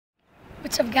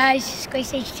What's up guys, it's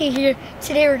Glaze HT here.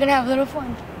 Today we're gonna have a little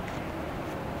fun.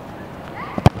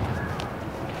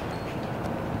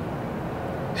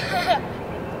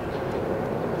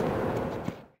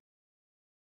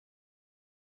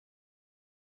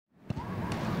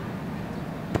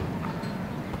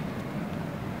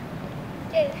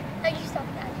 Okay, now you stop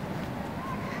that.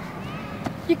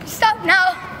 You can stop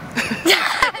now.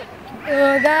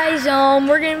 Guys,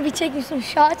 we're gonna be taking some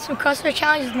shots, some CrossFit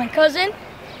challenges with my cousin.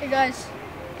 Hey guys.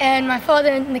 And my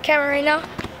father in the camera right now.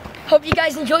 Hope you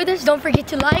guys enjoy this. Don't forget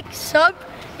to like, sub,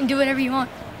 and do whatever you want.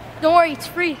 Don't worry, it's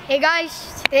free. Hey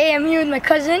guys, today I'm here with my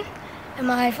cousin and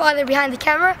my father behind the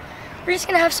camera. We're just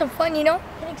gonna have some fun, you know,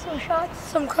 take some shots,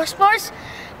 some crossbars.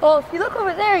 Well, if you look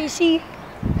over there, you see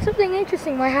something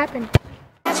interesting might happen.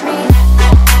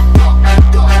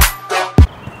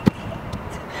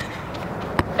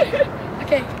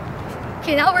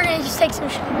 Okay, now we're gonna just take some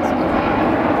shots.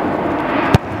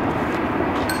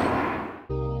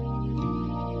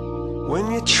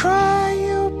 When you try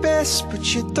your best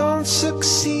but you don't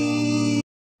succeed.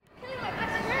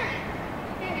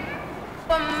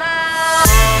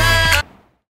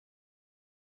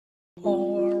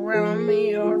 All around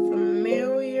me are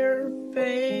familiar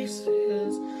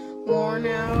faces, worn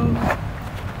out.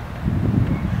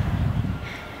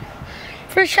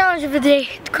 First challenge of the day,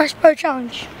 the crossbar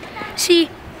challenge. See,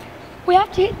 we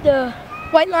have to hit the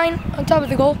white line on top of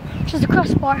the goal, which is the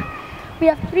crossbar. We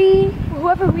have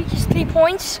whoever reaches 3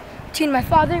 points between my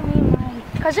father, me, and my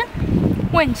cousin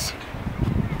wins.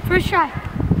 First try.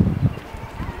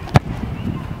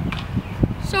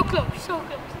 So close, so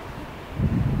close.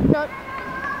 Not.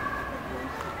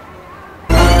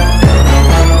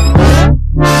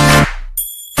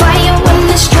 Fire when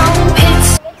the strong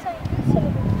hits.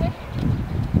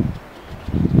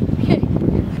 Okay,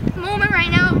 moment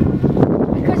right now.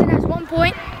 My cousin has 1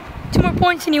 point. 2 more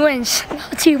points and he wins.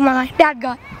 Let's see what my dad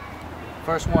got.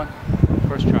 First one,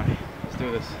 first try. Let's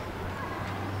do this.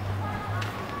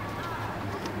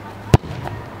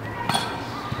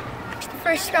 It's the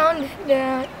first round.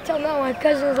 Till now, my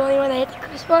cousin is the only one that hit the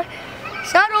crossbar.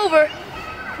 It's not over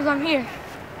because I'm here.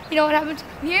 You know what happens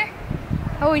when I'm here?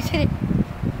 I always hit it.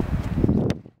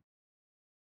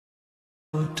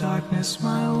 Oh, darkness,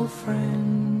 my old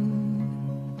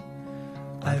friend,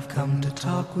 I've come to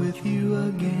talk with you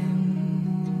again.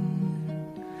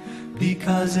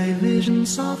 Because a vision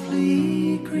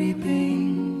softly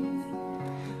creeping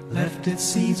left its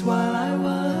seeds while I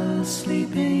was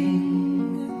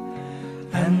sleeping,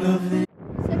 and the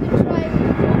Second try.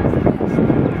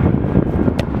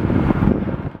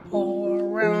 All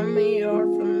around me are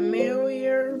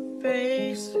familiar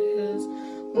faces,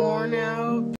 worn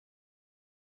out.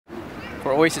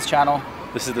 For Oasis channel,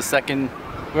 this is the second.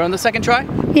 We're on the second try?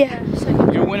 Yeah.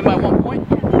 You're winning by 1 point?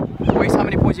 Oasis, how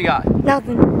many points you got?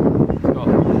 Nothing. Go.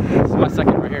 This is my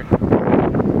second right here.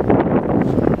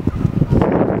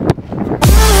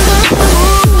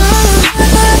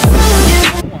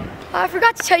 I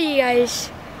forgot to tell you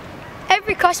guys,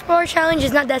 every crossbar challenge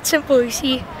is not that simple, you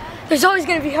see. There's always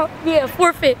going to be a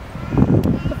forfeit.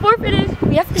 The forfeit is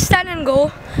we have to stand in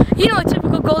goal. You know, a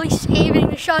typical goalie saving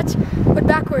the shots, but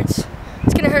backwards.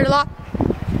 It's going to hurt a lot.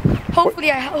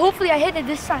 Hopefully I hit it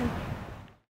this time.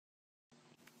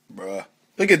 Bruh,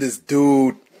 look at this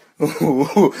dude.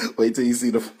 Wait till you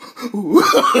see the.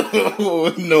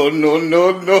 No, no,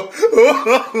 no, no.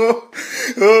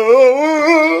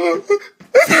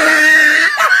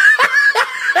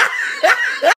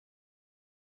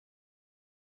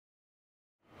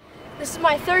 This is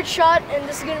my third shot, and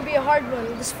this is going to be a hard one.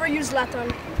 This is for you,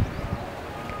 Zlatan.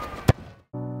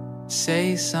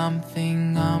 Say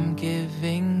something, I'm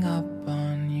giving up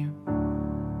on you.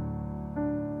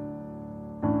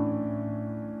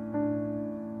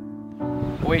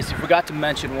 Oasis, you forgot to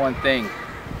mention one thing.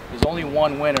 There's only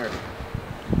one winner.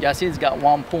 Yasin's got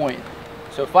 1 point.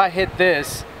 So if I hit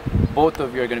this, both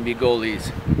of you are going to be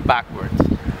goalies backwards.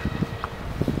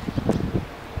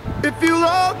 If you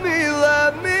love me,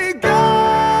 let me go.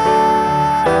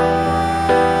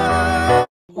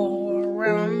 All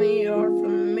around me are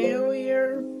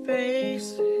familiar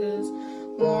faces,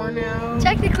 worn out.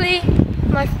 Technically,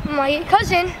 my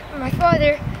cousin, my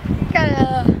father, got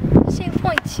the same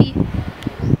point. See,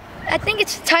 I think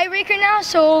it's a tiebreaker now,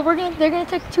 so they're gonna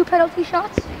take 2 penalty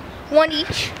shots, 1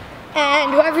 each,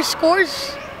 and whoever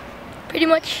scores, pretty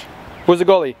much. Who's the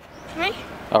goalie? Me?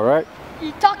 All right.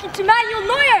 You're talking to Manuel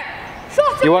Neuer.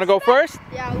 You want to go first?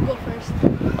 Yeah, I'll go first.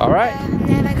 All right.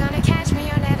 Never gonna catch me,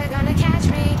 you're never gonna catch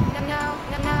me. No,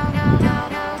 no, no, no, no,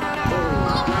 no, no, no.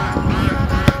 You are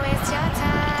gonna waste your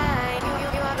time.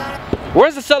 You are gonna.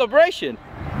 Where's the celebration?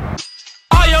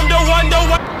 I am the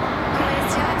one.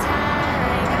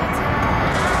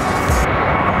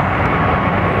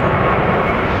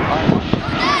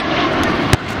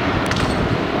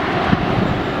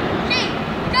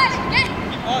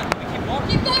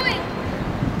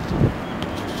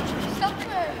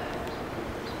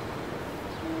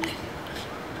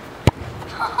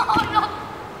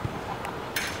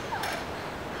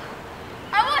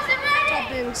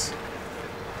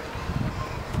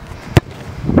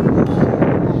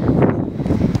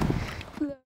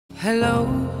 Hello,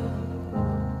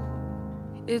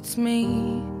 it's me.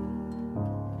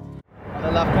 On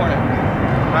the left corner.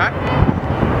 Right?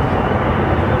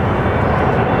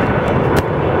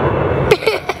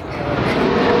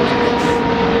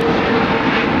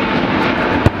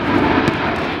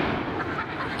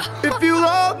 If you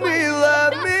love me,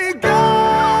 let me go.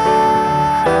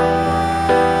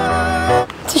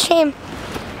 It's a shame.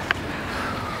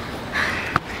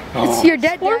 It's your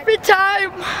dead forfeit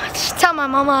time. Just tell my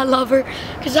mama I love her,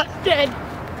 because I'm dead.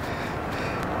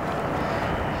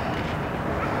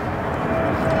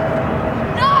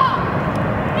 No!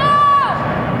 No!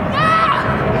 No!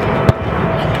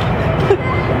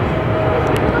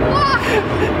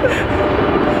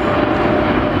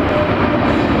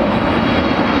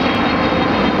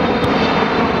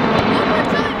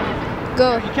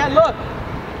 Go. You can't look.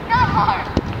 No!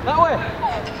 That way.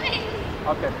 Please.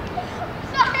 Okay.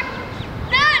 Sorry.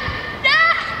 Dad!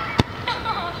 Dad!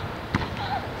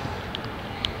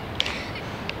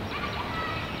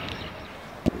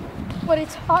 But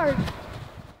it's hard.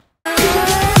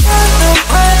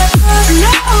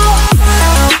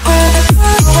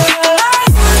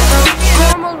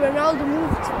 Normal Ronaldo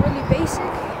move, it's really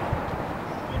basic.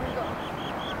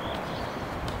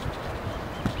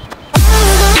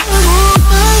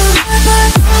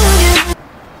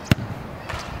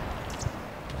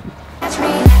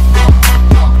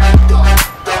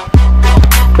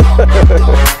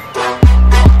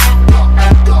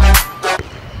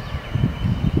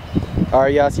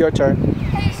 Alright, yeah, it's your turn.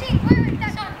 Hey, see, wait,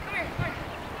 that's on. Come here, come here.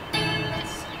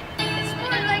 It's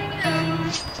more like the...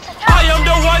 I am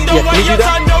the one, the one your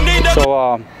son don't need to. So,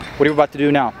 what are you about to do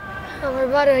now? We're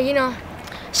about to, you know,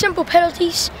 simple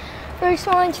penalties. First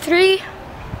one to 3.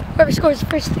 Whoever scores the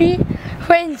first 3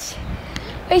 wins.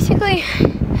 Basically,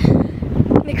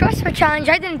 in the CrossFit challenge,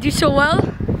 I didn't do so well.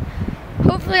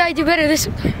 Hopefully, I do better this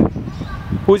time.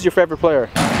 Who's your favorite player?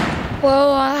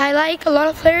 Well, I like a lot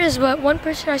of players, but one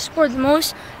person I support the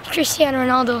most is Cristiano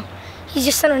Ronaldo. He's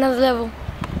just on another level.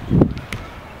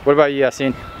 What about you,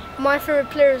 Yasin? My favorite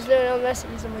player is Lionel Messi.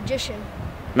 He's a magician.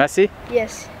 Messi?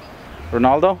 Yes.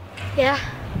 Ronaldo? Yeah.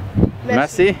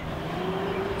 Messi?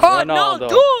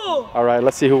 Ronaldo. Alright,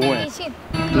 let's see who wins.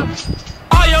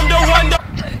 I am the one, the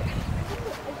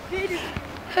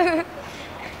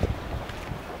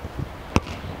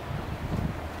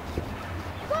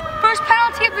First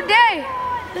penalty of the day.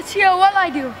 Let's see how well I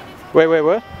do. Wait,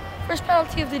 what? First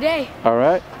penalty of the day.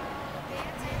 Alright.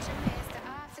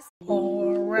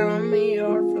 All around me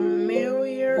are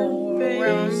familiar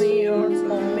faces. I'm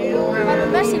a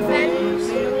Messi fan,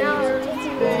 so now I'm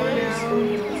taking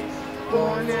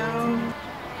Worn out.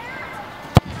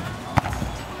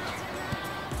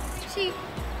 See,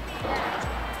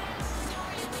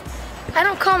 I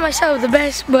don't call myself the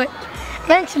best, but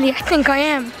mentally I think I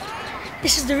am.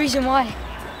 This is the reason why.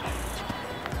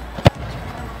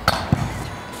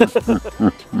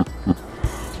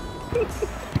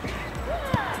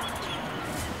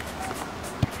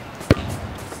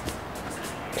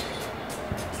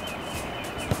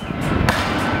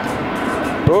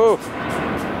 Oh.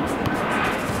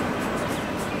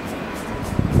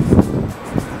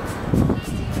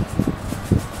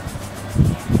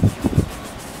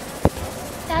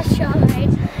 That's shot right.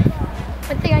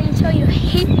 One thing I can tell you, I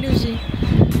hate losing.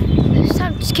 This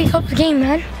time, just kick up the game,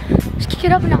 man. Just kick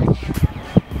it up a notch.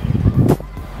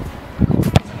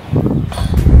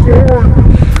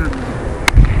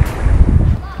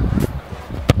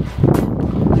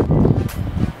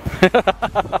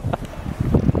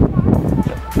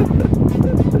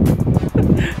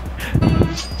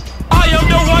 I am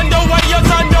the one, your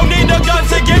son don't need a gun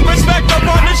to get respect up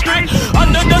on the street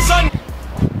under the sun.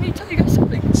 Let me tell you guys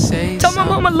something. Say Tell my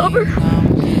mom I love her, something,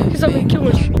 I'm because I'm gonna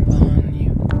kill her.